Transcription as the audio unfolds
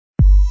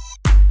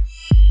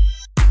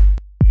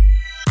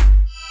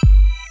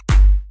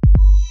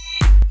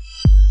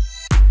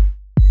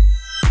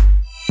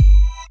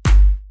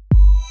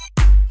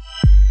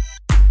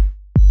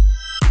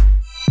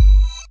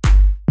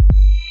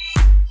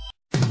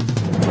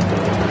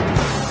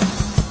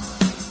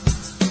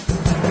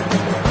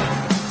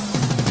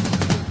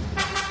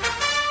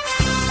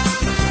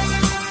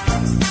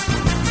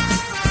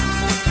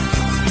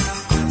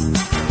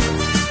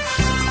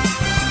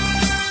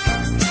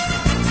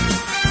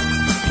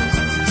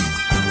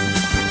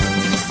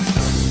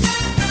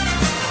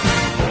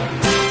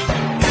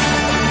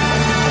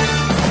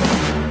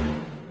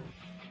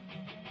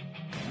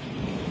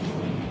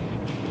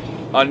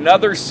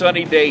Another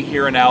sunny day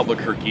here in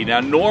Albuquerque. Now,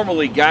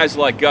 normally guys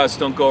like us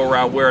don't go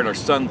around wearing our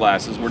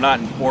sunglasses. We're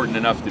not important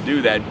enough to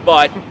do that.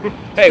 But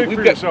hey,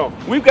 we've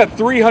got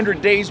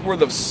 300 days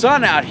worth of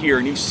sun out here,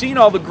 and you've seen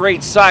all the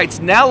great sights.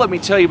 Now let me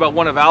tell you about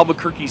one of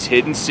Albuquerque's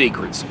hidden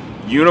secrets,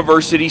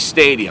 University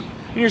Stadium.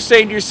 And you're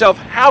saying to yourself,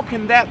 how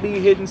can that be a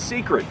hidden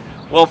secret?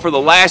 Well, for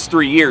the last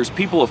 3 years,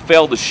 people have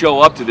failed to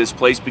show up to this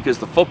place because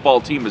the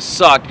football team has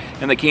sucked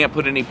and they can't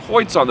put any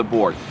points on the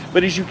board.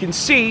 But as you can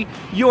see,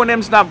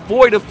 UNM's not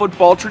void of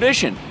football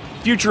tradition.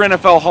 Future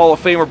NFL Hall of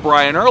Famer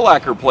Brian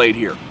Urlacher played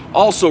here.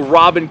 Also,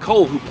 Robin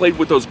Cole, who played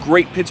with those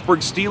great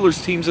Pittsburgh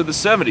Steelers teams of the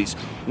 70s,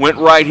 went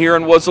right here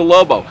and was a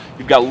Lobo.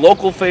 You've got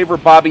local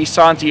favorite Bobby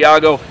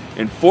Santiago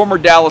and former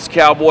Dallas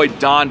Cowboy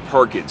Don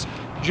Perkins.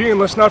 Gee,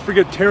 and let's not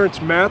forget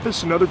Terrence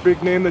Mathis, another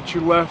big name that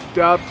you left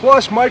out.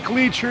 Plus, Mike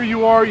Leach, here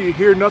you are, you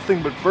hear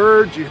nothing but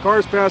birds, your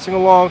car's passing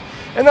along,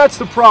 and that's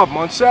the problem.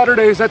 On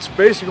Saturdays, that's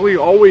basically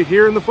all we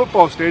hear in the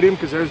football stadium,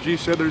 because as G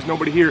said, there's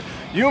nobody here.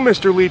 You,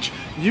 Mr. Leach,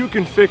 you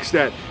can fix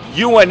that.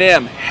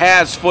 UNM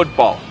has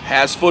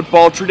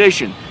football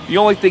tradition. The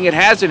only thing it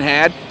hasn't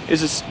had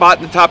is a spot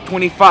in the top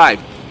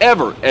 25,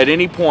 ever, at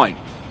any point.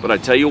 But I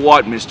tell you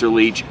what, Mr.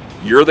 Leach,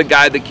 you're the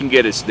guy that can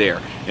get us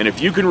there. And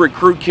if you can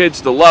recruit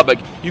kids to Lubbock,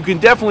 you can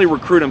definitely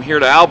recruit them here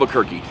to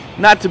Albuquerque.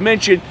 Not to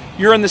mention,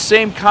 you're in the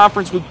same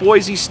conference with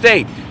Boise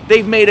State.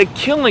 They've made a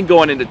killing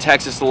going into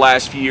Texas the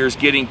last few years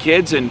getting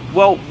kids, and,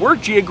 well, we're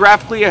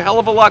geographically a hell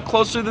of a lot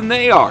closer than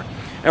they are.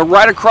 And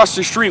right across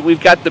the street,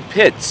 we've got the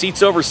Pit.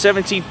 Seats over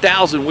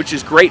 17,000, which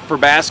is great for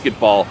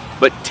basketball,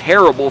 but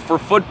terrible for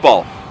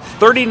football.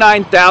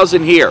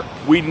 39,000 here.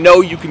 We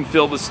know you can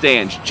fill the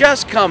stands.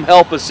 Just come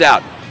help us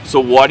out. So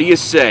what do you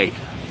say?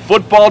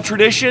 Football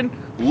tradition,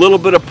 a little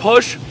bit of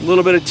push, a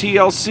little bit of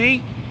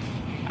TLC.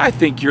 I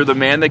think you're the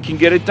man that can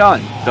get it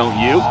done, don't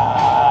you?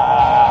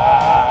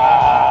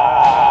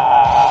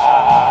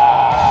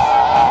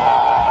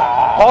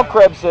 Paul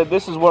Krebs said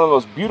this is one of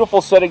those beautiful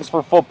settings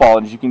for football,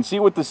 and as you can see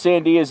with the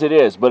Sandias, it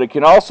is, but it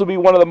can also be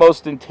one of the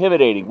most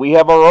intimidating. We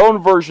have our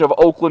own version of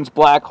Oakland's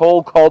black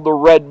hole called the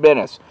Red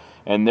Menace,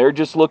 and they're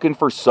just looking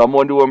for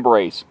someone to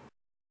embrace.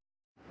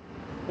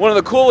 One of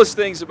the coolest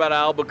things about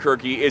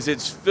Albuquerque is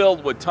it's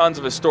filled with tons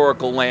of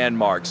historical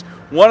landmarks.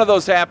 One of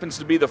those happens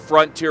to be the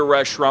Frontier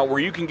Restaurant, where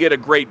you can get a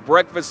great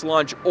breakfast,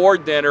 lunch, or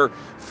dinner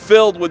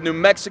filled with New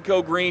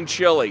Mexico green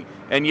chili.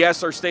 And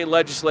yes, our state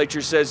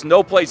legislature says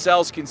no place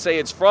else can say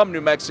it's from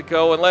New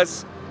Mexico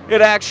unless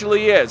it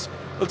actually is.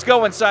 Let's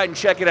go inside and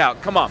check it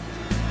out. Come on.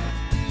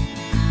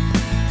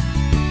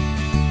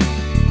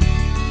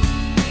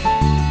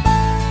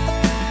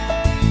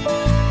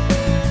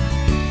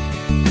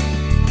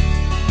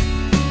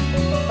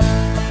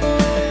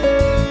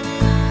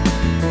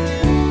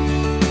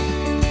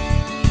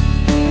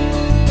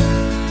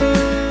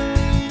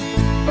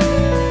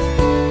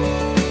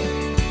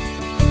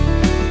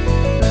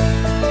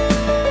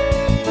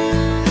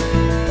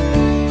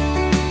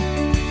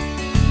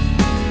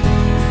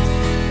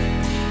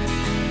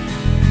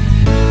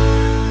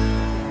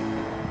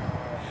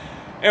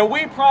 And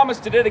we promise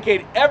to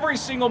dedicate every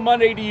single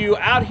Monday to you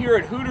out here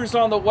at Hooters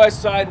on the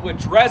West Side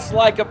with Dress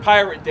Like a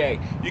Pirate Day.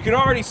 You can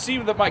already see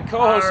that my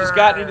co-host has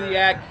gotten into the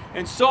act,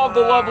 and so have the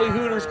lovely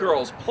Hooters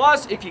girls.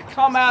 Plus, if you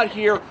come out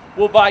here,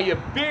 we'll buy you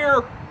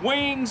beer,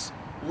 wings,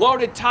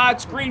 loaded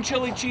tots, green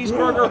chili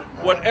cheeseburger,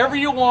 whatever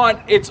you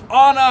want. It's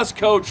on us,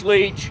 Coach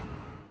Leach.